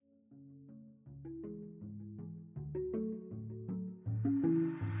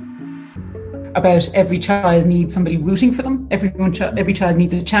about every child needs somebody rooting for them. Every child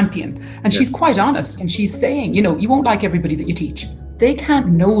needs a champion. And she's quite honest. And she's saying, you won't like everybody that you teach. They can't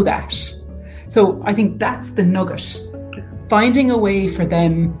know that. So I think that's the nugget. Finding a way for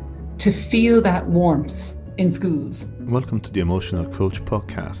them to feel that warmth in schools. Welcome to the Emotional Coach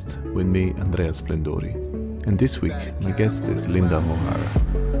podcast with me, Andrea Splendori. And this week, my guest is Linda O'Hara.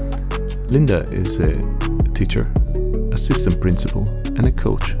 Linda is a teacher, assistant principal, and a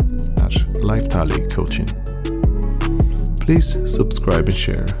coach at LifeTally Coaching. Please subscribe and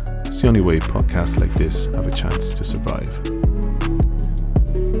share. It's the only way podcasts like this have a chance to survive.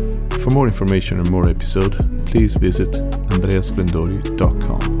 For more information and more episode, please visit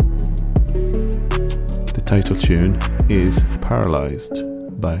andreasplendori.com. The title tune is Paralyzed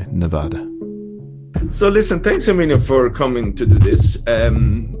by Nevada. So listen, thanks a million for coming to do this.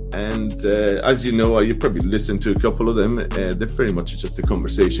 As you know, you probably listened to a couple of them. They're very much just a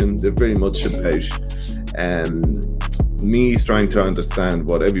conversation. They're very much about me trying to understand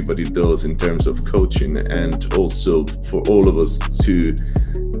what everybody does in terms of coaching, and also for all of us to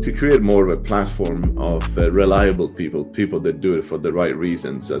create more of a platform of reliable people that do it for the right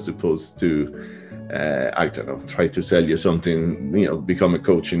reasons, as opposed to I don't know, try to sell you something, become a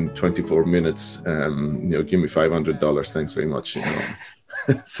coach in 24 minutes, give me $500, thanks very much,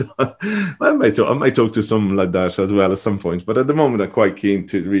 So I might talk to someone like that as well at some point, but at the moment I'm quite keen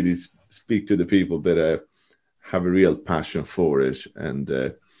to really speak to the people that have a real passion for it, and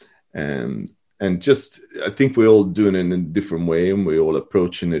just, I think we're all doing it in a different way, and we're all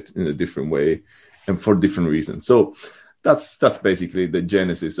approaching it in a different way and for different reasons. So that's basically the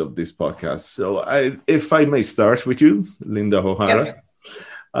genesis of this podcast. So if I may start with you, Linda O'Hara, yeah.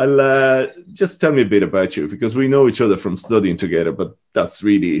 I'll just tell me a bit about you, because we know each other from studying together, but that's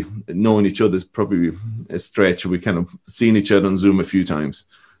really, knowing each other is probably a stretch. We kind of seen each other on Zoom a few times.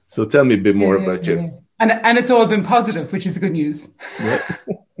 So tell me a bit more about you. And it's all been positive, which is the good news. Yeah.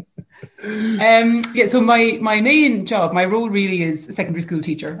 So my main job, my role really is a secondary school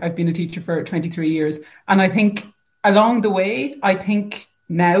teacher. I've been a teacher for 23 years. And I think along the way,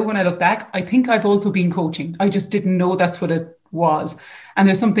 now when I look back, I think I've also been coaching. I just didn't know that's what it was. And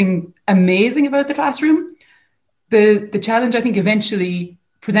there's something amazing about the classroom. The challenge, I think, eventually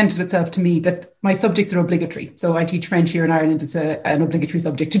presented itself to me that my subjects are obligatory. So I teach French here in Ireland. It's an obligatory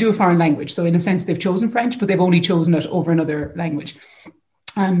subject to do a foreign language. So in a sense, they've chosen French, but they've only chosen it over another language.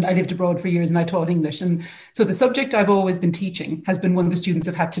 And I lived abroad for years and I taught English. And so the subject I've always been teaching has been one the students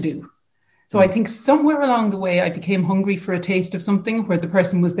have had to do. So I think somewhere along the way, I became hungry for a taste of something where the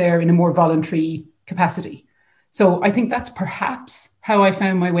person was there in a more voluntary capacity. So I think that's perhaps how I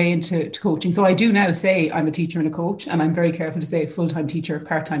found my way into coaching. So I do now say I'm a teacher and a coach, and I'm very careful to say full-time teacher,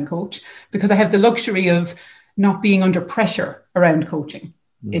 part-time coach, because I have the luxury of not being under pressure around coaching.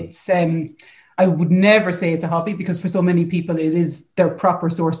 It's I would never say it's a hobby, because for so many people it is their proper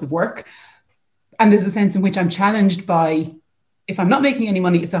source of work. And there's a sense in which I'm challenged by, if I'm not making any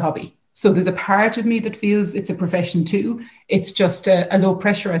money, it's a hobby. So there's a part of me that feels it's a profession too. It's just a low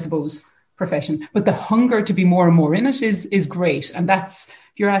pressure, I suppose, profession. But the hunger to be more and more in it is great. And that's,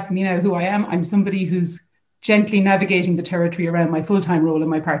 if you're asking me now who I am, I'm somebody who's gently navigating the territory around my full-time role and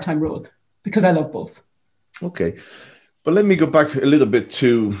my part-time role, because I love both. Okay. But let me go back a little bit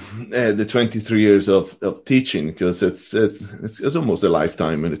to the 23 years of teaching, because it's almost a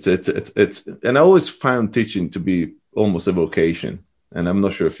lifetime, and it's and I always found teaching to be almost a vocation. And I'm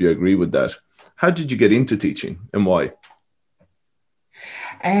not sure if you agree with that. How did you get into teaching, and why?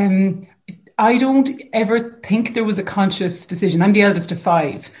 I don't ever think there was a conscious decision. I'm the eldest of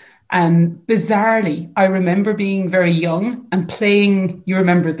 5. And bizarrely, I remember being very young and playing, you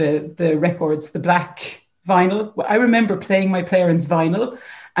remember the records, the black vinyl. I remember playing my parents' vinyl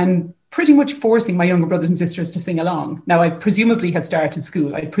and pretty much forcing my younger brothers and sisters to sing along. Now, I presumably had started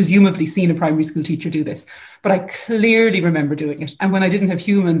school. I'd presumably seen a primary school teacher do this, but I clearly remember doing it. And when I didn't have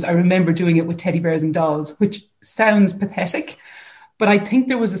humans, I remember doing it with teddy bears and dolls, which sounds pathetic. But I think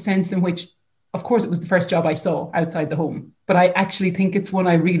there was a sense in which, of course, it was the first job I saw outside the home, but I actually think it's one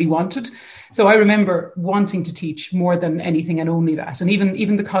I really wanted. So I remember wanting to teach more than anything, and only that. And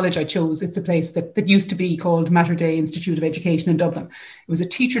even the college I chose, it's a place that used to be called Mater Dei Institute of Education in Dublin. It was a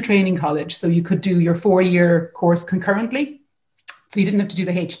teacher training college, so you could do your 4-year course concurrently. So you didn't have to do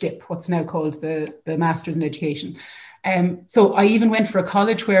the HDIP, what's now called the Masters in Education. So I even went for a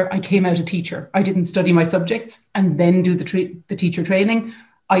college where I came out a teacher. I didn't study my subjects and then do the teacher training.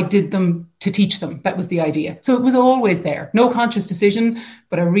 I did them to teach them. That was the idea. So it was always there. No conscious decision,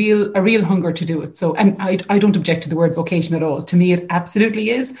 but a real hunger to do it. So, and I don't object to the word vocation at all. To me, it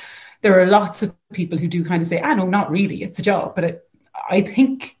absolutely is. There are lots of people who do kind of say, no, not really. It's a job. But I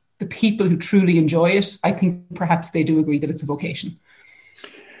think the people who truly enjoy it, I think perhaps they do agree that it's a vocation.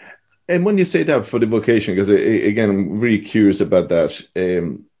 And when you say that for the vocation, because again, I'm really curious about that.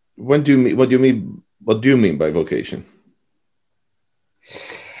 When do you mean? What do you mean by vocation?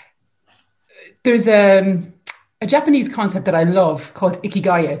 There's a Japanese concept that I love called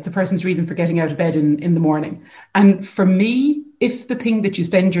ikigaya. It's a person's reason for getting out of bed in the morning. And for me, if the thing that you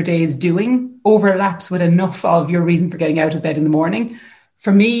spend your days doing overlaps with enough of your reason for getting out of bed in the morning,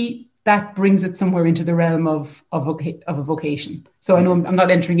 for me, that brings it somewhere into the realm of a vocation. So I know I'm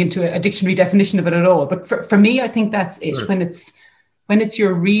not entering into a dictionary definition of it at all, but for me, I think that's it. Sure. When it's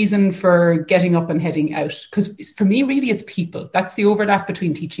your reason for getting up and heading out. Because for me, really, it's people. That's the overlap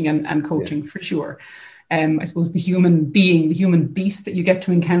between teaching and coaching, for sure. I suppose the human being, the human beast that you get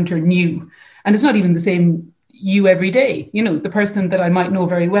to encounter new. And it's not even the same you every day. You know, the person that I might know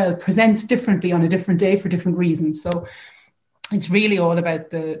very well presents differently on a different day for different reasons. So it's really all about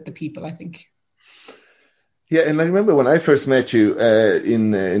the people, I think. Yeah, and I remember when I first met you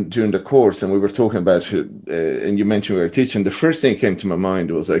during the course, and we were talking about and you mentioned we were teaching. The first thing that came to my mind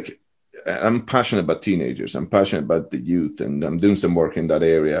was like, I'm passionate about teenagers. I'm passionate about the youth, and I'm doing some work in that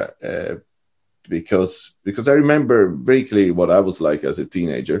area because I remember very clearly what I was like as a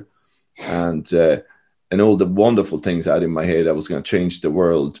teenager, and all the wonderful things I had in my head. I was going to change the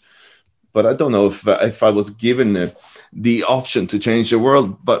world, but I don't know if I was given the option to change the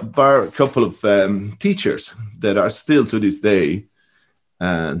world, but by a couple of teachers that are still to this day,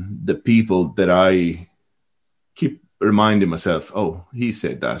 the people that I keep reminding myself, oh, he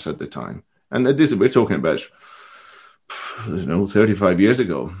said that at the time. And this we're talking about, 35 years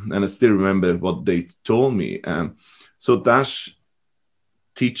ago. And I still remember what they told me. So that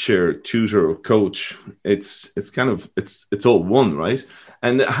teacher, tutor, coach, it's all one, right?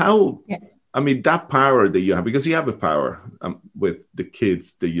 And how... Yeah. I mean, that power that you have, because you have a power with the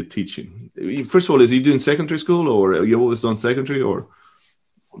kids that you're teaching. First of all, is you doing secondary school, or are you always done secondary, or?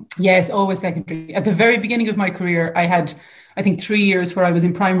 Yes, always secondary. At the very beginning of my career, I had, I think, 3 years where I was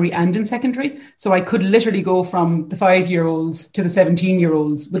in primary and in secondary. So I could literally go from the 5-year-olds to the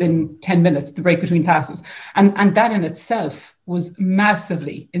 17-year-olds within 10 minutes, the break between classes. And that in itself was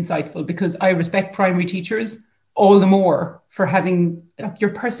massively insightful, because I respect primary teachers all the more for having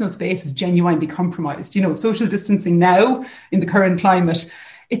your personal space is genuinely compromised. You know, social distancing now in the current climate,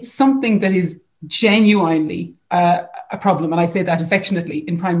 it's something that is genuinely a problem. And I say that affectionately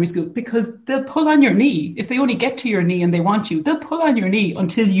in primary school, because they'll pull on your knee. If they only get to your knee and they want you, they'll pull on your knee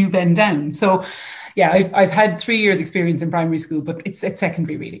until you bend down. So yeah, I've had 3 years experience in primary school, but it's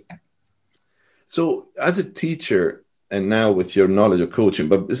secondary really. So as a teacher, and now with your knowledge of coaching,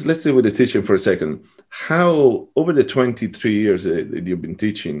 but let's stay with the teaching for a second. How, over the 23 years that you've been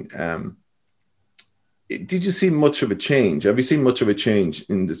teaching, did you see much of a change? Have you seen much of a change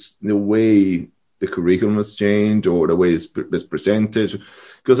in the way the curriculum has changed, or the way it's presented?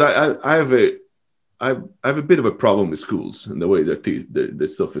 Because I have a bit of a problem with schools and the way that the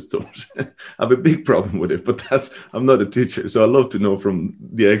stuff is taught. I have a big problem with it, but I'm not a teacher, so I'd love to know from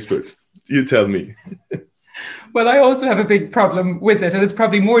the expert. You tell me. Well, I also have a big problem with it, and it's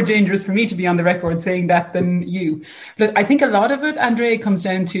probably more dangerous for me to be on the record saying that than you. But I think a lot of it, Andrea, comes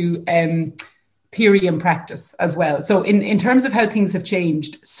down to theory and practice as well. So in terms of how things have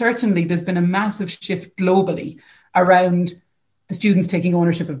changed, certainly there's been a massive shift globally around the students taking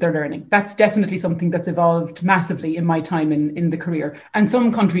ownership of their learning. That's definitely something that's evolved massively in my time in the career. And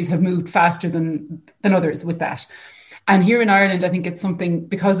some countries have moved faster than others with that. And here in Ireland, I think it's something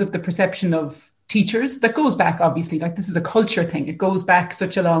because of the perception of teachers that goes back, obviously, like this is a culture thing. It goes back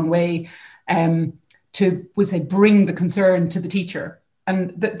such a long way to, we'll say, bring the concern to the teacher.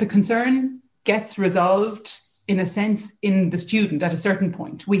 And the concern gets resolved, in a sense, in the student at a certain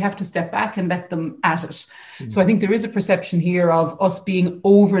point. We have to step back and let them at it. Mm-hmm. So I think there is a perception here of us being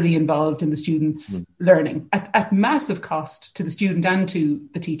overly involved in the student's learning at massive cost to the student and to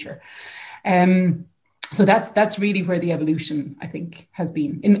the teacher. So that's really where the evolution, I think, has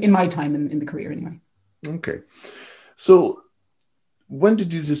been in my time in the career anyway. Okay. So when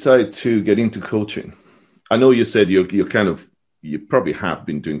did you decide to get into coaching? I know you said you probably have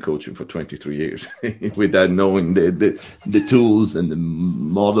been doing coaching for 23 years without knowing the tools and the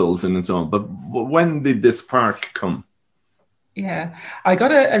models and so on. But when did this spark come? Yeah, I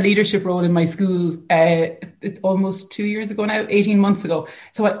got a leadership role in my school almost 2 years ago now, 18 months ago.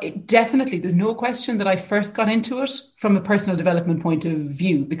 So definitely, there's no question that I first got into it from a personal development point of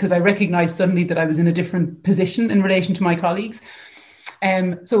view, because I recognized suddenly that I was in a different position in relation to my colleagues.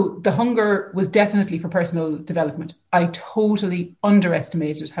 So the hunger was definitely for personal development. I totally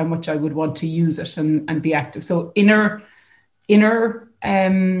underestimated how much I would want to use it and be active. So inner inner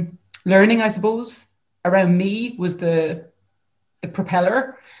learning, I suppose, around me was the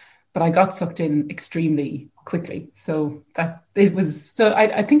propeller, but I got sucked in extremely quickly. So that it was, so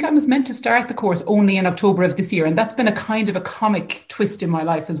I think I was meant to start the course only in October of this year. And that's been a kind of a comic twist in my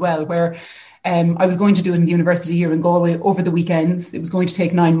life as well, where I was going to do it in the university here in Galway over the weekends. It was going to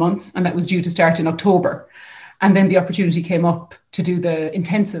take 9 months and that was due to start in October. And then the opportunity came up to do the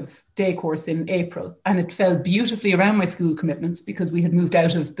intensive day course in April. And it fell beautifully around my school commitments because we had moved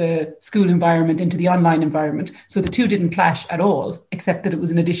out of the school environment into the online environment. So the two didn't clash at all, except that it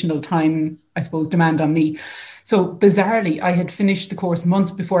was an additional time, I suppose, demand on me. So bizarrely, I had finished the course months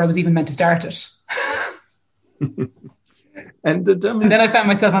before I was even meant to start it. And then I found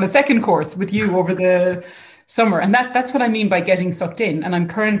myself on a second course with you over the summer. And that's what I mean by getting sucked in. And I'm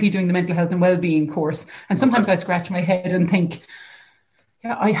currently doing the mental health and well-being course. And sometimes I scratch my head and think,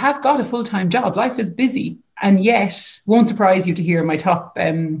 yeah, I have got a full-time job. Life is busy. And yet, won't surprise you to hear my top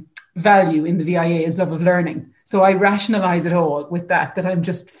value in the VIA is love of learning. So I rationalize it all with that I'm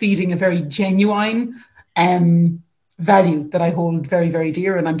just feeding a very genuine value that I hold very, very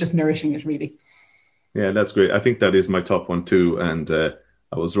dear. And I'm just nourishing it, really. Yeah, that's great. I think that is my top one too. And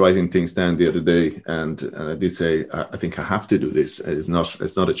I was writing things down the other day, and I did say, I think I have to do this. It's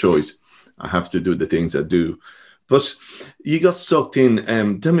not a choice. I have to do the things I do. But you got sucked in.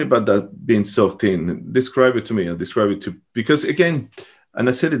 Tell me about that, being sucked in. Describe it to me. I'll describe it to, because again, and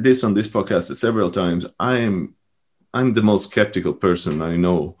I said this on this podcast several times, I'm the most skeptical person I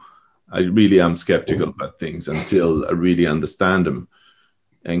know. I really am skeptical about things until I really understand them.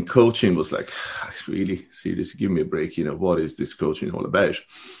 And coaching was like, really, seriously, give me a break. What is this coaching all about?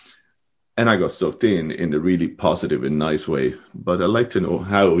 And I got sucked in a really positive and nice way. But I'd like to know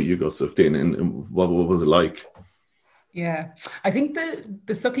how you got sucked in and what was it like? Yeah, I think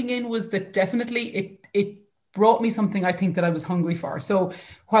the sucking in was that definitely it brought me something I think that I was hungry for. So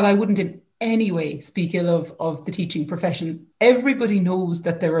while I wouldn't in any way speak ill of the teaching profession, everybody knows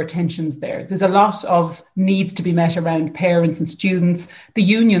that there are tensions there. There's a lot of needs to be met around parents and students. The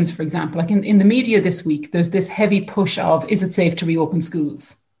unions, for example, like in the media this week, there's this heavy push of, is it safe to reopen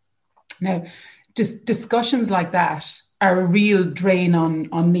schools? Now, just discussions like that are a real drain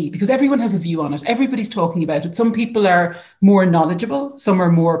on me because everyone has a view on it. Everybody's talking about it. Some people are more knowledgeable, some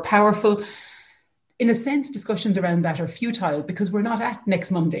are more powerful. In a sense, discussions around that are futile because we're not at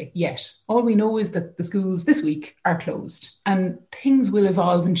next Monday yet. All we know is that the schools this week are closed and things will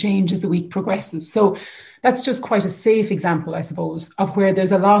evolve and change as the week progresses. So that's just quite a safe example, I suppose, of where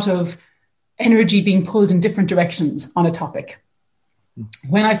there's a lot of energy being pulled in different directions on a topic.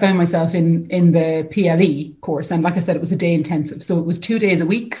 When I found myself in the PLE course, and like I said, it was a day intensive. So it was 2 days a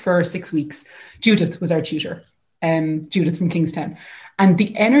week for 6 weeks. Judith was our tutor, Judith from Kingstown. And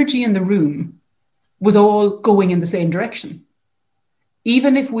the energy in the room was all going in the same direction.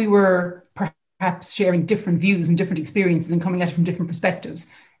 Even if we were perhaps sharing different views and different experiences and coming at it from different perspectives,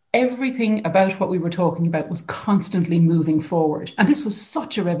 everything about what we were talking about was constantly moving forward. And this was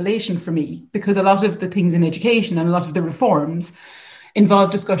such a revelation for me because a lot of the things in education and a lot of the reforms involve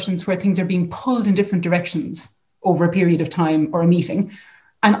discussions where things are being pulled in different directions over a period of time or a meeting.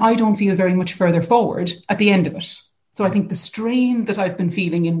 And I don't feel very much further forward at the end of it. So I think the strain that I've been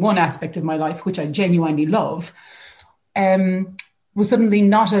feeling in one aspect of my life, which I genuinely love, was suddenly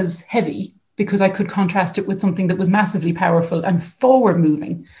not as heavy because I could contrast it with something that was massively powerful and forward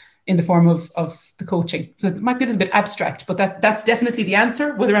moving in the form of the coaching. So it might be a little bit abstract, but that's definitely the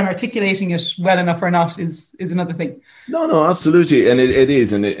answer. Whether I'm articulating it well enough or not is another thing. No, absolutely. And it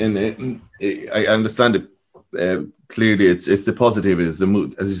is. And I understand it clearly. It's the positive, it's the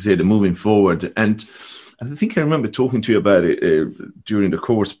mood, as you say, the moving forward. And I think I remember talking to you about it during the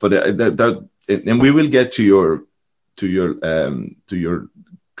course, but and we will get to your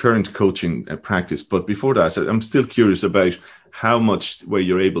current coaching practice. But before that, I'm still curious about how much were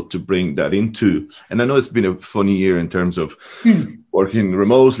you able to bring that into. And I know it's been a funny year in terms of working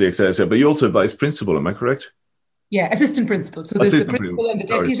remotely, etc. But you also vice principal, am I correct? Yeah, assistant principal. So there's the principal and the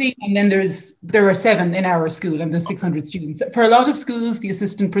deputy, and then there are 7 in our school, and there's 600 students. For a lot of schools, the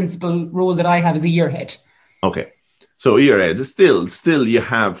assistant principal role that I have is a year head. Okay, so year head. Still, you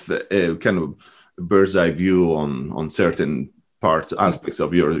have a kind of bird's eye view on certain aspects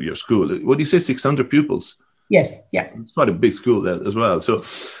of your school. What do you say, 600 pupils? Yes, yeah. It's quite a big school there as well. So,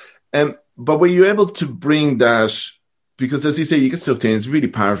 but were you able to bring that? Because as you say, you get sucked in, it's really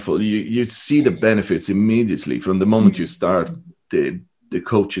powerful. You see the benefits immediately from the moment you start the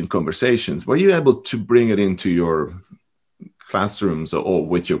coaching conversations. Were you able to bring it into your classrooms or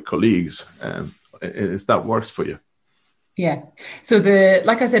with your colleagues? Is that works for you? Yeah. So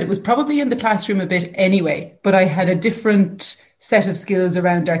like I said, it was probably in the classroom a bit anyway, but I had a different set of skills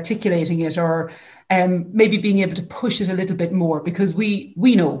around articulating it, or maybe being able to push it a little bit more, because we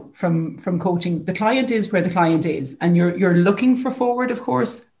know from coaching, the client is where the client is, and you're looking for forward, of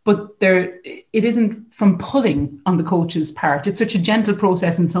course, but it isn't from pulling on the coach's part. It's such a gentle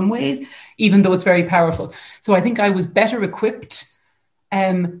process in some ways, even though it's very powerful. So I think I was better equipped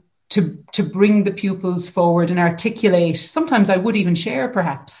um, to bring the pupils forward and articulate. Sometimes I would even share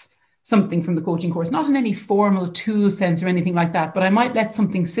perhaps something from the coaching course, not in any formal tool sense or anything like that, but I might let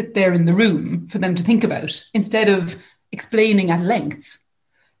something sit there in the room for them to think about instead of explaining at length.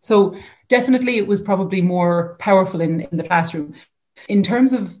 So definitely it was probably more powerful in the classroom. In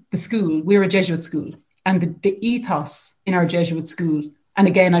terms of the school, we're a Jesuit school, and the ethos in our Jesuit school, and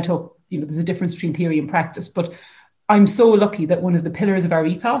again, I talk, there's a difference between theory and practice, but I'm so lucky that one of the pillars of our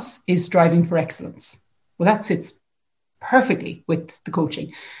ethos is striving for excellence. Well, that sits perfectly with the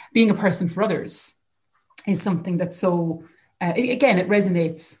coaching. Being a person for others is something that's so, again, it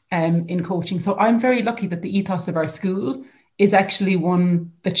resonates in coaching. So I'm very lucky that the ethos of our school is actually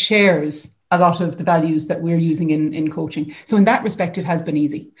one that shares a lot of the values that we're using in coaching. So in that respect, it has been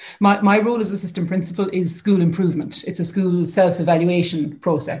easy. My role as assistant principal is school improvement. It's a school self-evaluation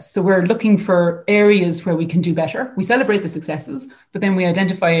process. So we're looking for areas where we can do better. We celebrate the successes, but then we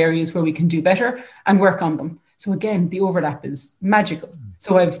identify areas where we can do better and work on them. So again, the overlap is magical.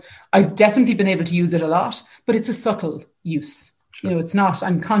 So I've definitely been able to use it a lot, but it's a subtle use. Sure. It's not,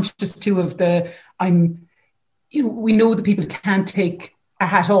 I'm conscious too of we know that people can't take a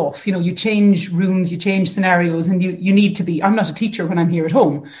hat off. You change rooms, you change scenarios, and you need to be. I'm not a teacher when I'm here at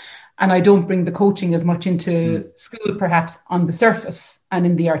home, and I don't bring the coaching as much into school, perhaps on the surface and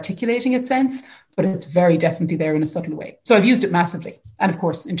in the articulating it sense, but it's very definitely there in a subtle way. So I've used it massively. And of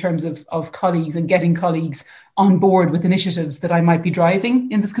course, in terms of colleagues and getting colleagues on board with initiatives that I might be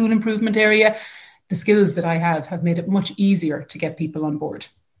driving in the school improvement area, the skills that I have made it much easier to get people on board.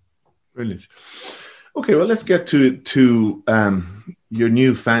 Brilliant. Okay, well, let's get to your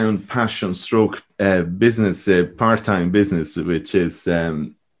newfound passion stroke business, part-time business, which is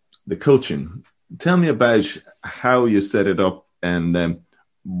the coaching. Tell me about how you set it up, and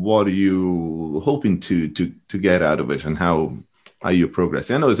what are you hoping to get out of it, and how you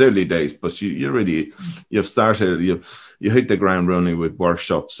progress. I know it's early days, but you've started, you hit the ground running with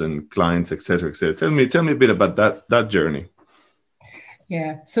workshops and clients, et cetera, et cetera. Tell me a bit about that journey.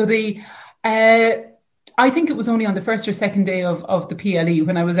 Yeah. So I think it was only on the first or second day of the PLE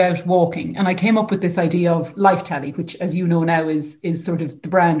when I was out walking, and I came up with this idea of LifeTally, which, as you know now, is sort of the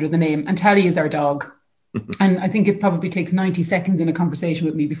brand or the name, and Tally is our dog. And I think it probably takes 90 seconds in a conversation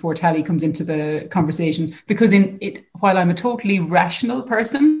with me before Tally comes into the conversation, because while I'm a totally rational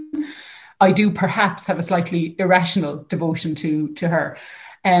person, I do perhaps have a slightly irrational devotion to her.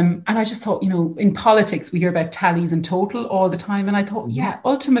 And I just thought, in politics, we hear about tallies and total all the time. And I thought, yeah,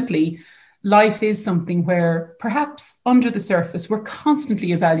 ultimately, life is something where perhaps under the surface, we're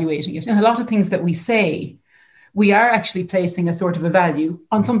constantly evaluating it. And a lot of things that we say, we are actually placing a sort of a value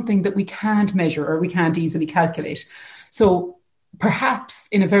on something that we can't measure or we can't easily calculate. So perhaps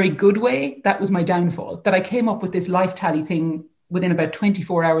in a very good way, that was my downfall, that I came up with this LifeTally thing within about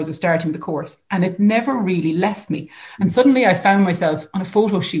 24 hours of starting the course, and it never really left me. And suddenly I found myself on a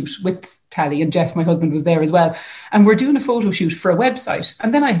photo shoot with Tally, and Jeff, my husband, was there as well. And we're doing a photo shoot for a website.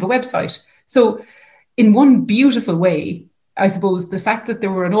 And then I have a website. So in one beautiful way, I suppose the fact that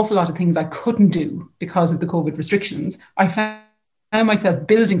there were an awful lot of things I couldn't do because of the COVID restrictions, I found myself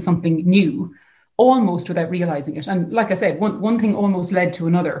building something new almost without realizing it. And like I said, one thing almost led to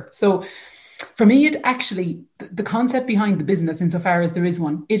another. So for me, it actually, the concept behind the business, insofar as there is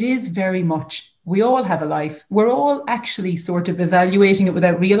one, it is very much, we all have a life. We're all actually sort of evaluating it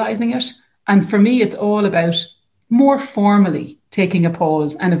without realizing it. And for me, it's all about more formally taking a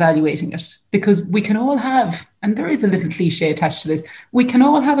pause and evaluating it, because we can all have, and there is a little cliche attached to this, we can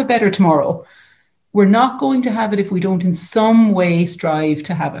all have a better tomorrow. We're not going to have it if we don't in some way strive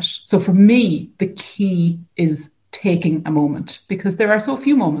to have it. So for me, the key is taking a moment, because there are so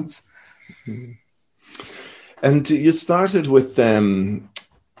few moments. And you started with you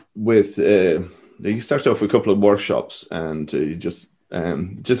started off with a couple of workshops, and you just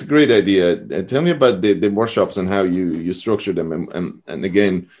a great idea. Tell me about the workshops and how you structure them, and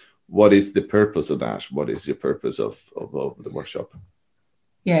again, what is the purpose of that? What is the purpose of the workshop?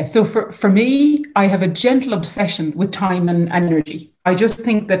 Yeah, so for me, I have a gentle obsession with time and energy. I just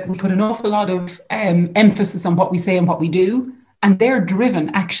think that we put an awful lot of emphasis on what we say and what we do, and they're driven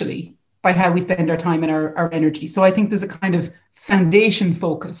actually by how we spend our time and our energy. So I think there's a kind of foundation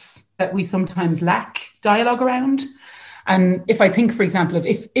focus that we sometimes lack dialogue around. And if I think, for example,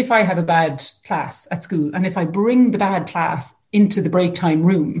 if I have a bad class at school, and if I bring the bad class into the break time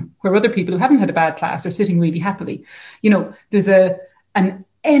room where other people who haven't had a bad class are sitting really happily, there's an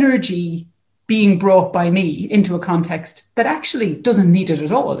energy being brought by me into a context that actually doesn't need it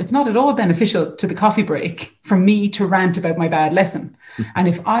at all. It's not at all beneficial to the coffee break for me to rant about my bad lesson. And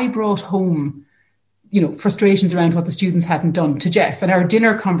if I brought home, frustrations around what the students hadn't done to Jeff, and our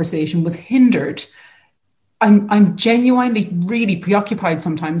dinner conversation was hindered, I'm genuinely really preoccupied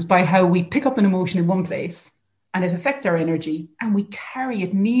sometimes by how we pick up an emotion in one place and it affects our energy and we carry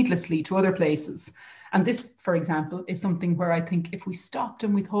it needlessly to other places. And this, for example, is something where I think if we stopped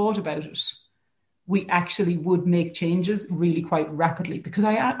and we thought about it, we actually would make changes really quite rapidly, because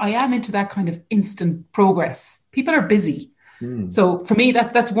I am into that kind of instant progress. People are busy. So for me,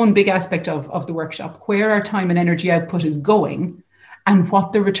 that's one big aspect of the workshop, where our time and energy output is going and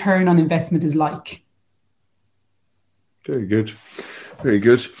what the return on investment is like. Very good. Very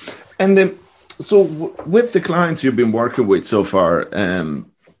good. And then, so with the clients you've been working with so far,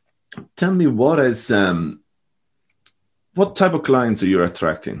 tell me what type of clients are you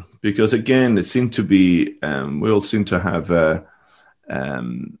attracting? Because again, it seemed to be, we all seem to have,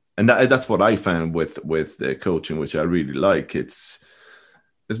 and that's what I found with coaching, which I really like. It's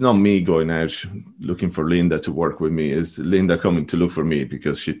not me going out looking for Linda to work with me. It's Linda coming to look for me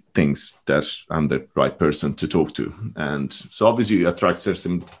because she thinks that I'm the right person to talk to. And so obviously you attract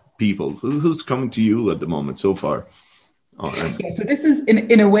certain people. Who's coming to you at the moment so far? Yeah, so this is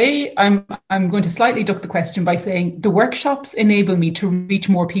in a way, I'm going to slightly duck the question by saying the workshops enable me to reach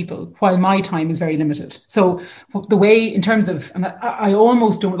more people while my time is very limited. So the way, in terms of, and I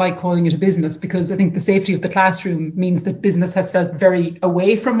almost don't like calling it a business, because I think the safety of the classroom means that business has felt very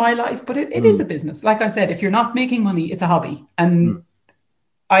away from my life, but it is a business. Like I said, if you're not making money, it's a hobby. And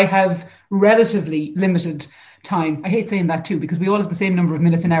I have relatively limited time. I hate saying that too, because we all have the same number of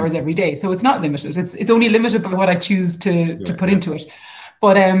minutes and hours every day. So it's not limited. It's only limited by what I choose to put into it.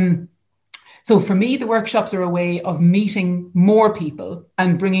 But so for me, the workshops are a way of meeting more people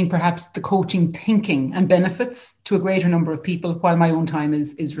and bringing perhaps the coaching thinking and benefits to a greater number of people while my own time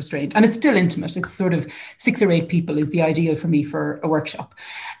is restrained. And it's still intimate. It's sort of 6 or 8 people is the ideal for me for a workshop.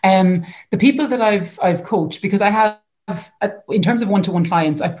 The people that I've coached, because I have, in terms of one-to-one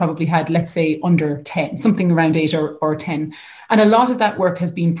clients, I've probably had, let's say, under 10, something around 8 or 10. And a lot of that work has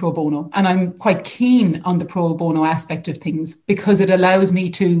been pro bono. And I'm quite keen on the pro bono aspect of things, because it allows me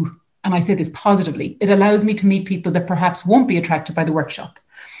to, and I say this positively, it allows me to meet people that perhaps won't be attracted by the workshop.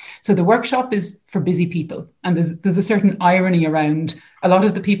 So the workshop is for busy people. And there's a certain irony around a lot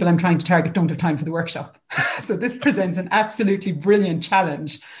of the people I'm trying to target don't have time for the workshop. So this presents an absolutely brilliant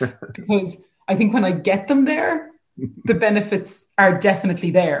challenge, because I think when I get them there, the benefits are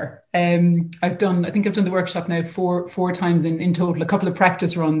definitely there. I think I've done the workshop now four times in total, a couple of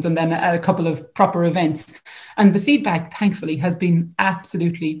practice runs and then a couple of proper events. And the feedback, thankfully, has been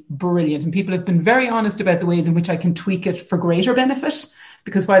absolutely brilliant. And people have been very honest about the ways in which I can tweak it for greater benefit,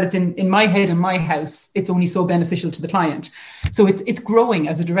 because while it's in my head and my house, it's only so beneficial to the client. So it's growing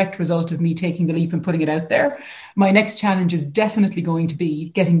as a direct result of me taking the leap and putting it out there. My next challenge is definitely going to be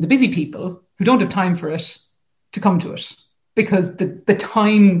getting the busy people who don't have time for it to come to it, because the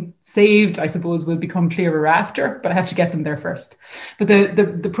time saved, I suppose, will become clearer after, but I have to get them there first. But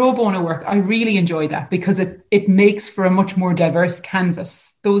the pro bono work, I really enjoy that, because it makes for a much more diverse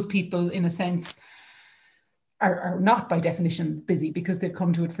canvas. Those people, in a sense, are not by definition busy, because they've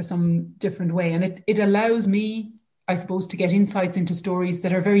come to it for some different way. And it allows me, I suppose, to get insights into stories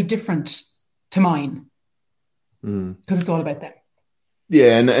that are very different to mine, because it's all about them.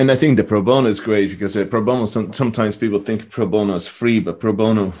 Yeah, and I think the pro bono is great, because pro bono, sometimes people think pro bono is free, but pro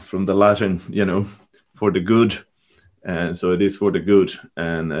bono from the Latin, for the good. And so it is for the good.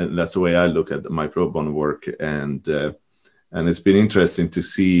 And that's the way I look at my pro bono work. And it's been interesting to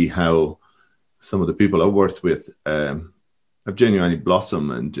see how some of the people I've worked with have genuinely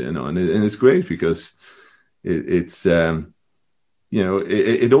blossomed. And it's great, because it's you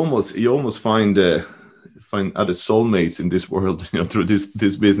almost find other soulmates in this world, through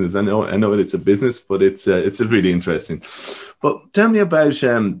this business. I know it's a business, but it's really interesting. But tell me about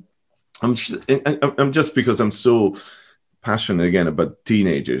I'm just, because I'm so passionate again about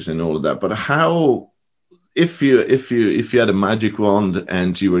teenagers and all of that. But how, if you had a magic wand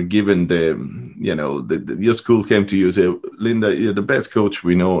and you were given your school came to you and said, Linda, you're the best coach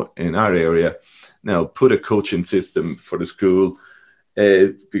we know in our area. Now put a coaching system for the school.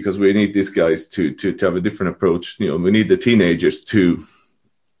 Because we need these guys to have a different approach. We need the teenagers to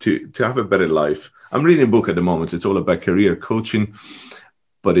have a better life. I'm reading a book at the moment. It's all about career coaching.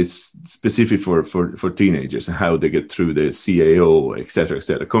 but it's specific for teenagers and how they get through the CAO, et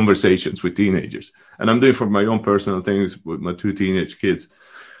cetera, conversations with teenagers. And I'm doing for my own personal things with my 2 teenage kids.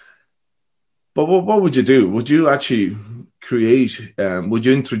 But what would you do? Would you actually would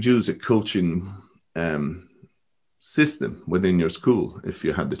you introduce a coaching system within your school if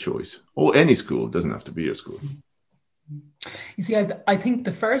you had the choice? Or any school, it doesn't have to be your school. You see, I think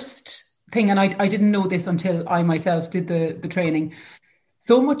the first thing, and I didn't know this until I myself did the training,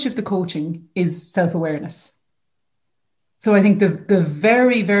 so much of the coaching is self-awareness. So I think the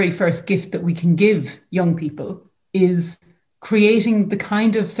very, very first gift that we can give young people is creating the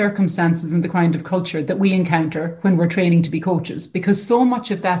kind of circumstances and the kind of culture that we encounter when we're training to be coaches, because so much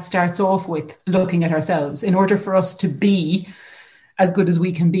of that starts off with looking at ourselves in order for us to be as good as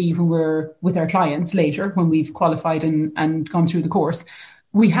we can be when we're with our clients later, when we've qualified and gone through the course.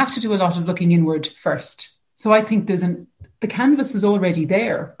 We have to do a lot of looking inward first. So I think the canvas is already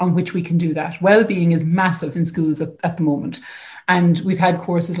there on which we can do that. Wellbeing is massive in schools at the moment. And we've had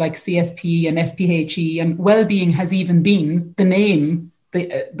courses like CSP and SPHE, and wellbeing has even been the name,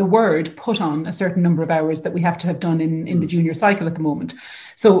 the word put on a certain number of hours that we have to have done in the junior cycle at the moment.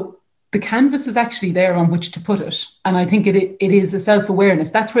 So the canvas is actually there on which to put it. And I think it is a self-awareness.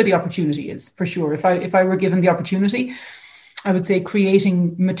 That's where the opportunity is, for sure. If I were given the opportunity, I would say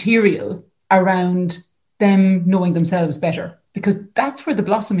creating material around them knowing themselves better, because that's where the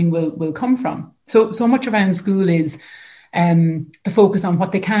blossoming will come from. So much around school is the focus on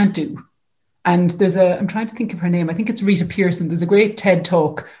what they can't do. And I'm trying to think of her name. I think it's Rita Pearson. There's a great TED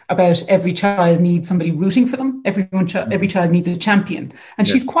talk about every child needs somebody rooting for them. Every child needs a champion. And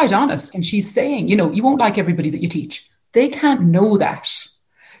she's quite honest. And she's saying, you won't like everybody that you teach. They can't know that.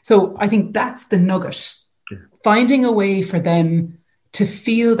 So I think that's the nugget. Yeah. Finding a way for them to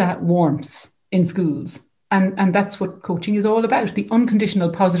feel that warmth in schools. And that's what coaching is all about. The unconditional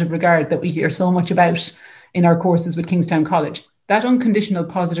positive regard that we hear so much about in our courses with Kingstown College. That unconditional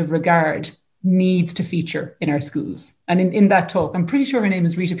positive regard needs to feature in our schools. And in that talk, I'm pretty sure her name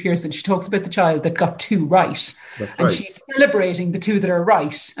is Rita Pearson. She talks about the child that got 2 right. And she's celebrating the 2 that are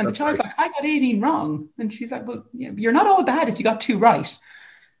right. And the child's like, I got 18 wrong. And she's like, well, you're not all bad if you got 2 right.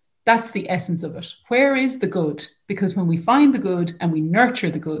 That's the essence of it. Where is the good? Because when we find the good and we nurture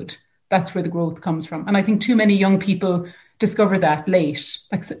the good, that's where the growth comes from. And I think too many young people discover that late.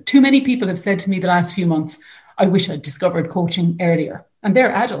 Like, too many people have said to me the last few months, I wish I'd discovered coaching earlier. And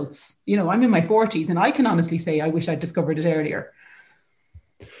they're adults. I'm in my 40s, and I can honestly say I wish I'd discovered it earlier.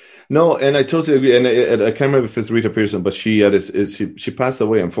 No, and I totally agree. And I can't remember if it's Rita Pearson, but she passed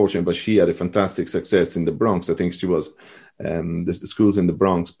away, unfortunately, but she had a fantastic success in the Bronx. I think she was the schools in the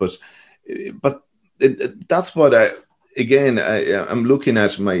Bronx. But that's what I'm looking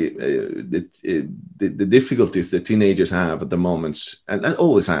at the difficulties that teenagers have at the moment, and I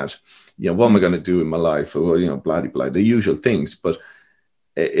always had. What am I going to do in my life? Or, blah, blah, the usual things. But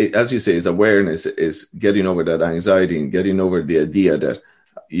as you say, is awareness, is getting over that anxiety and getting over the idea that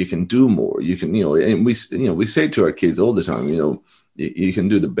you can do more. You can, and we say to our kids all the time, you can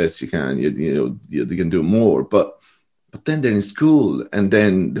do the best you can. You can do more. But then they're in school, and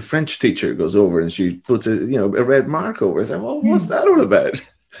then the French teacher goes over and she puts a red mark over it. I say, well, what's that all about?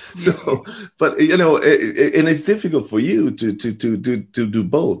 So, but and it's difficult for you to do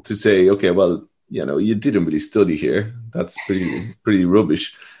both. To say, okay, well, you didn't really study here. That's pretty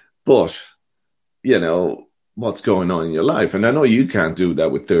rubbish. But what's going on in your life? And I know you can't do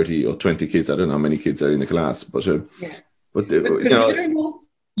that with 30 or 20 kids. I don't know how many kids are in the class, but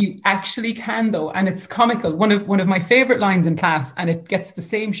you actually can, though, and it's comical. One of my favorite lines in class, and it gets the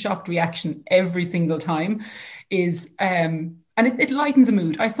same shocked reaction every single time, is and it lightens a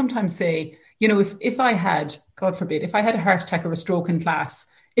mood. I sometimes say, if I had, God forbid, if I had a heart attack or a stroke in class,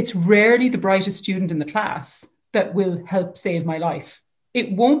 it's rarely the brightest student in the class that will help save my life.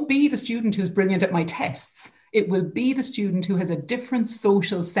 It won't be the student who's brilliant at my tests. It will be the student who has a different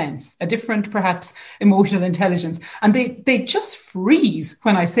social sense, a different, perhaps, emotional intelligence. And they just freeze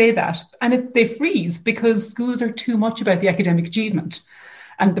when I say that. And they freeze because schools are too much about the academic achievement.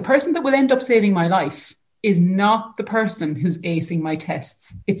 And the person that will end up saving my life is not the person who's acing my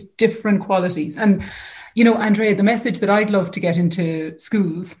tests. It's different qualities. And, Andrea, the message that I'd love to get into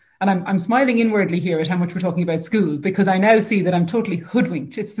schools, and I'm smiling inwardly here at how much we're talking about school, because I now see that I'm totally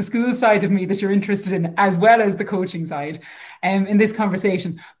hoodwinked. It's the school side of me that you're interested in, as well as the coaching side in this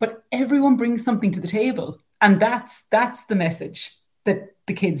conversation. But everyone brings something to the table. And that's the message that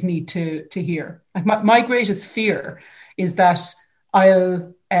the kids need to hear. Like my greatest fear is that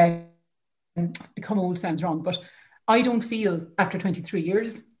I'll become old sounds wrong, but I don't feel after 23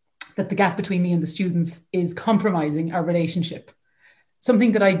 years that the gap between me and the students is compromising our relationship.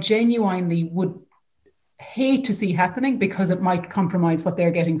 something that I genuinely would hate to see happening because it might compromise what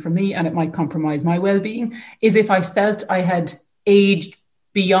they're getting from me and it might compromise my well-being, is if I felt I had aged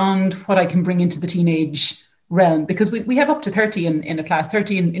beyond what I can bring into the teenage realm, because we have up to 30 in a class.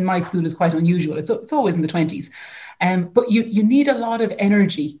 30 in my school is quite unusual. It's always in the 20s. But you need a lot of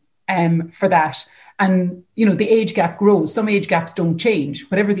energy for that. And, you know, the age gap grows. Some age gaps don't change.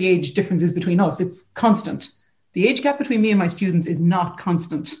 Whatever the age difference is between us, it's constant. The age gap between me and my students is not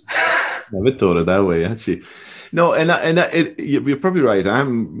constant. Never thought of that way, actually. No, you're probably right.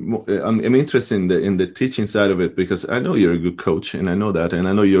 I'm interested in the teaching side of it, because I know you're a good coach, and I know that, and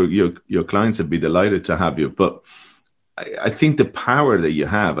I know your clients would be delighted to have you. But I think the power that you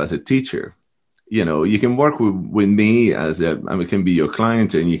have as a teacher, you know, you can work with me I can be your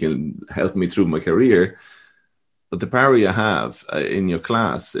client, and you can help me through my career. But the power you have in your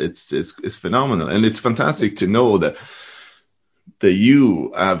class, it's phenomenal, and it's fantastic to know that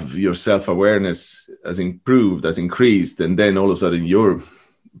you have your self-awareness has improved, has increased, and then all of a sudden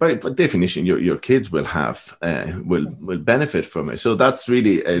by definition your kids will have will benefit from it. So that's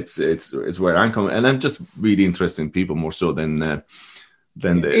really it's where I'm coming, and I'm just really interested in people more so than the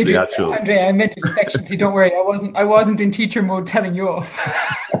actual. Andrea, I meant it affectionately. Don't worry, I wasn't in teacher mode telling you off.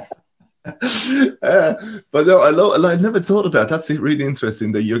 But no, I never thought of that. That's really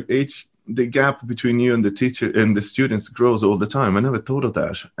interesting that your age, the gap between you and the teacher and the students grows all the time. I never thought of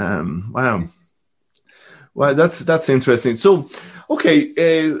that. Wow. Well, that's interesting. So, okay.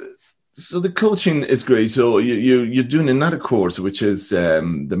 So the coaching is great. So you're doing another course, which is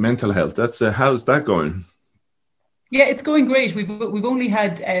the mental health. That's how's that going? Yeah, it's going great. We've only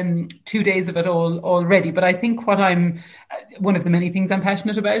had 2 days of it all already, but I think what I'm one of the many things I'm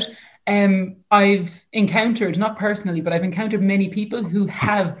passionate about. I've encountered, not personally, but I've encountered many people who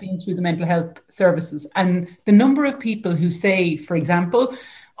have been through the mental health services, and the number of people who say, for example,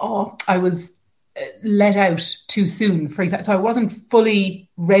 "Oh, I was let out too soon," for example, so I wasn't fully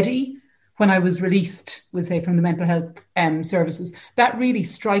ready when I was released, we'll say, from the mental health services. That really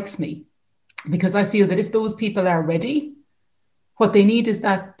strikes me. Because I feel that if those people are ready, what they need is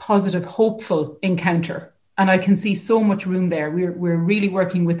that positive, hopeful encounter. And I can see so much room there. We're really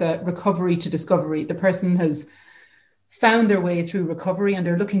working with a recovery to discovery. The person has found their way through recovery and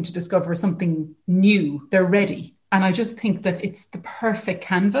they're looking to discover something new. They're ready. And I just think that it's the perfect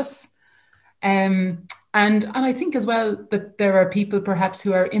canvas. And I think as well that there are people perhaps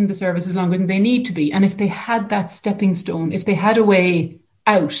who are in the services longer than they need to be. And if they had that stepping stone, if they had a way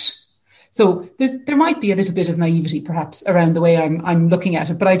out. So there might be a little bit of naivety perhaps around the way I'm looking at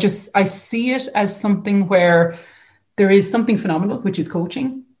it, but I see it as something where there is something phenomenal, which is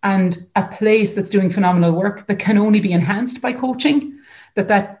coaching, and a place that's doing phenomenal work that can only be enhanced by coaching.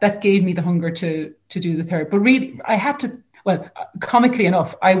 That gave me the hunger to do the third. But really, I had to. Well, comically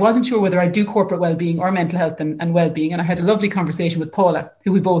enough, I wasn't sure whether I'd do corporate well-being or mental health and well-being. And I had a lovely conversation with Paula,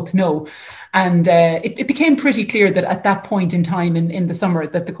 who we both know. And it became pretty clear that at that point in time in the summer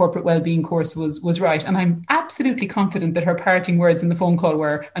that the corporate well-being course was right. And I'm absolutely confident that her parting words in the phone call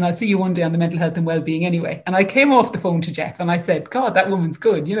were, "And I'll see you one day on the mental health and well-being anyway." And I came off the phone to Jeff and I said, "God, that woman's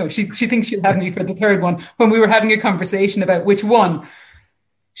good. You know, she thinks she'll have me for the third one." When we were having a conversation about which one,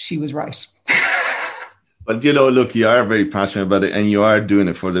 she was right. But you know, look, you are very passionate about it, and you are doing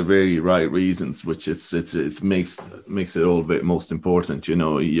it for the very right reasons, which it makes it all bit most important. You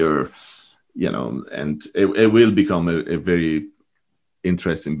know, and it will become a very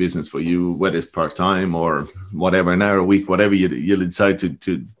interesting business for you, whether it's part time or whatever, an hour a week, whatever you'll decide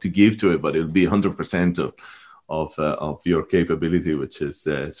to give to it. But it'll be 100% of your capability, which is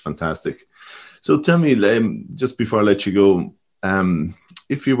fantastic. So tell me, just before I let you go.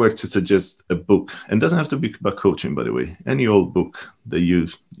 If you were to suggest a book, and it doesn't have to be about coaching, by the way, any old book that you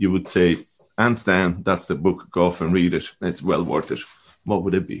would say, hands down, that's the book, go off and read it, it's well worth it, what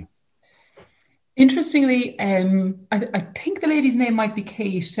would it be? Interestingly, I think the lady's name might be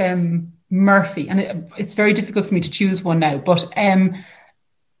Kate Murphy, and it's very difficult for me to choose one now, but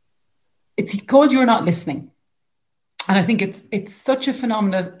it's called You're Not Listening. And I think it's such a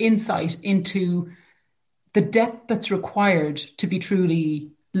phenomenal insight into the depth that's required to be truly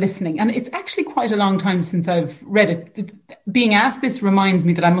listening. And it's actually quite a long time since I've read it. Being asked this reminds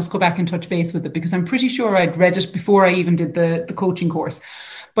me that I must go back and touch base with it, because I'm pretty sure I'd read it before I even did the coaching course.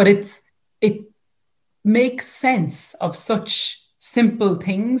 But it makes sense of such simple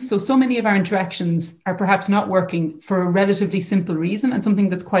things. So many of our interactions are perhaps not working for a relatively simple reason and something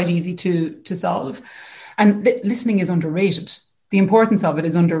that's quite easy to solve. And listening is underrated. The importance of it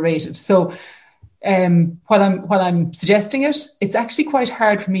is underrated. So while I'm suggesting it, it's actually quite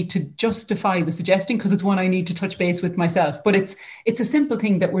hard for me to justify the suggesting because it's one I need to touch base with myself. But it's a simple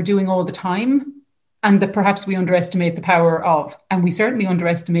thing that we're doing all the time and that perhaps we underestimate the power of. And we certainly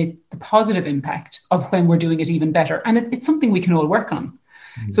underestimate the positive impact of when we're doing it even better. And it's something we can all work on.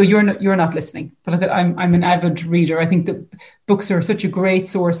 So you're not listening. But look, I'm an avid reader. I think that books are such a great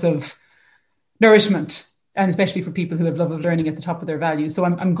source of nourishment, and especially for people who have love of learning at the top of their values. So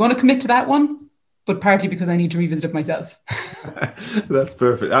I'm going to commit to that one, but partly because I need to revisit it myself. That's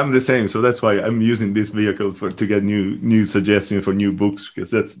perfect. I'm the same, so that's why I'm using this vehicle to get new suggestions for new books,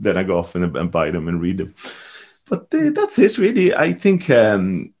 because then I go off and buy them and read them. But that's it, really. I think.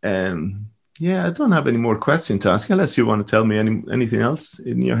 Yeah, I don't have any more questions to ask, unless you want to tell me anything else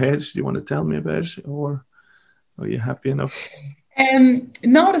in your head you want to tell me about, or are you happy enough?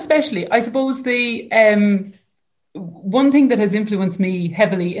 Not especially. I suppose the one thing that has influenced me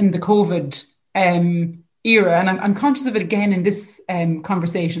heavily in the COVID era, and I'm conscious of it again in this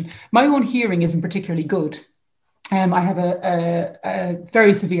conversation, my own hearing isn't particularly good. I have a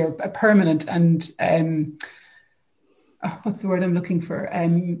very severe, a permanent and what's the word I'm looking for?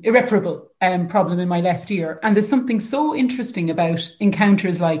 Irreparable problem in my left ear. And there's something so interesting about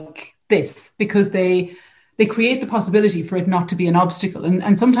encounters like this, because they create the possibility for it not to be an obstacle.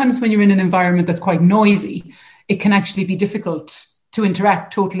 And sometimes when you're in an environment that's quite noisy, it can actually be difficult to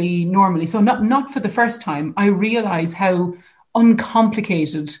interact totally normally. So not for the first time, I realize how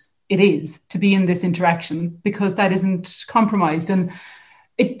uncomplicated it is to be in this interaction, because that isn't compromised. And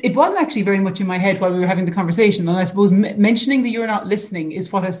it was actually very much in my head while we were having the conversation. And I suppose mentioning that you're not listening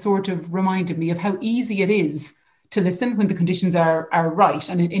is what has sort of reminded me of how easy it is to listen when the conditions are right.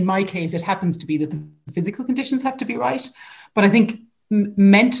 And in my case, it happens to be that the physical conditions have to be right. But I think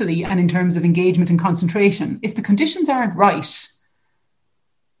mentally and in terms of engagement and concentration, if the conditions aren't right,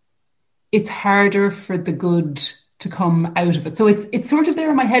 it's harder for the good to come out of it. So it's sort of there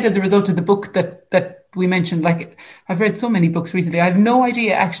in my head as a result of the book that we mentioned. Like, I've read so many books recently. I have no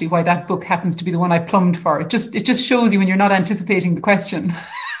idea actually why that book happens to be the one I plumbed for. It just shows you when you're not anticipating the question.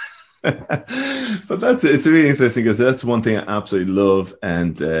 But it's really interesting, because that's one thing I absolutely love,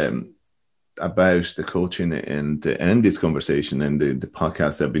 and about the coaching and this conversation and the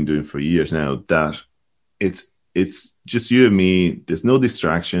podcast I've been doing for years now, that it's just you and me. There's no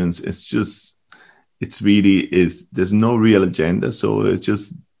distractions. There's no real agenda. So it's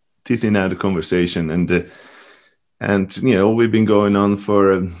just teasing out a conversation, and we've been going on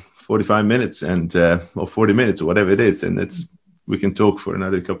for 45 minutes or 40 minutes or whatever it is, and we can talk for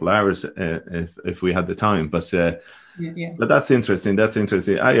another couple of hours if we had the time. But but that's interesting.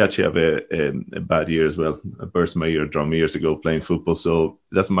 I actually have a bad ear as well. I burst my eardrum years ago playing football, so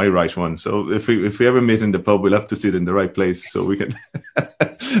that's my right one. So if we ever meet in the pub, we'll have to sit in the right place so we can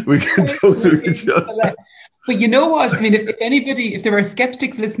talk to each other. But you know what? I mean, if there are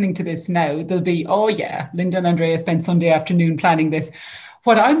skeptics listening to this now, they'll be, oh yeah, Linda and Andrea spent Sunday afternoon planning this.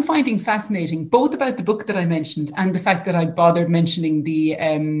 What I'm finding fascinating, both about the book that I mentioned and the fact that I bothered mentioning the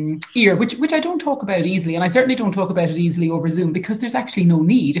ear, which I don't talk about easily, and I certainly don't talk about it easily over Zoom, because there's actually no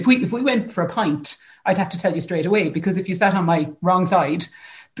need. If we went for a pint, I'd have to tell you straight away, because if you sat on my wrong side,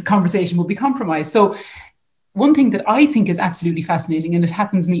 the conversation would be compromised. So one thing that I think is absolutely fascinating, and it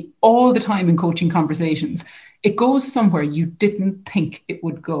happens to me all the time in coaching conversations, it goes somewhere you didn't think it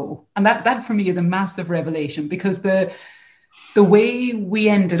would go. And that for me is a massive revelation, because the way we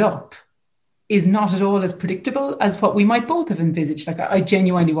ended up is not at all as predictable as what we might both have envisaged. Like, I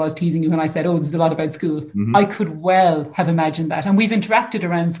genuinely was teasing you when I said, oh, this is a lot about school. Mm-hmm. I could well have imagined that. And we've interacted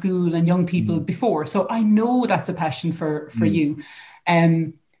around school and young people before. So I know that's a passion for you.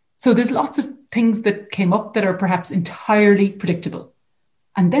 So there's lots of things that came up that are perhaps entirely predictable.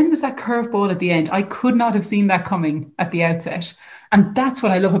 And then there's that curveball at the end. I could not have seen that coming at the outset. And that's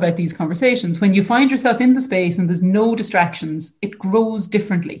what I love about these conversations. When you find yourself in the space and there's no distractions, it grows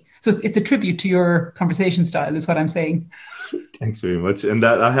differently. So it's a tribute to your conversation style, is what I'm saying. Thanks very much. And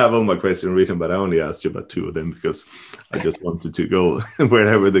that I have all my questions written, but I only asked you about two of them because I just wanted to go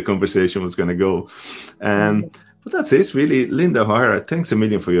wherever the conversation was going to go. But that's it, really. Linda O'Hara, thanks a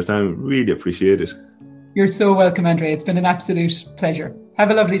million for your time. Really appreciate it. You're so welcome, Andrea. It's been an absolute pleasure.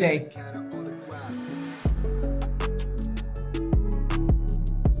 Have a lovely day.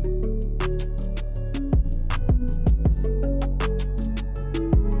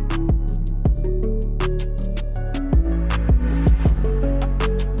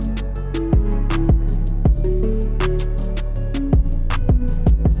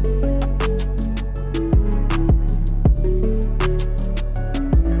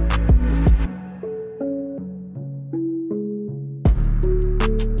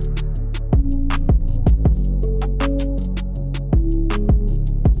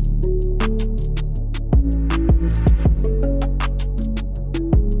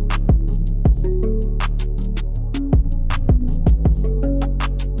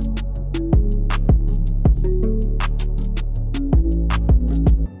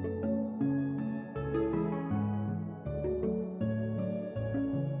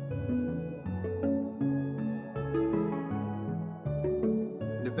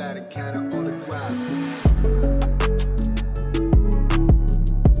 the Vatican autograph.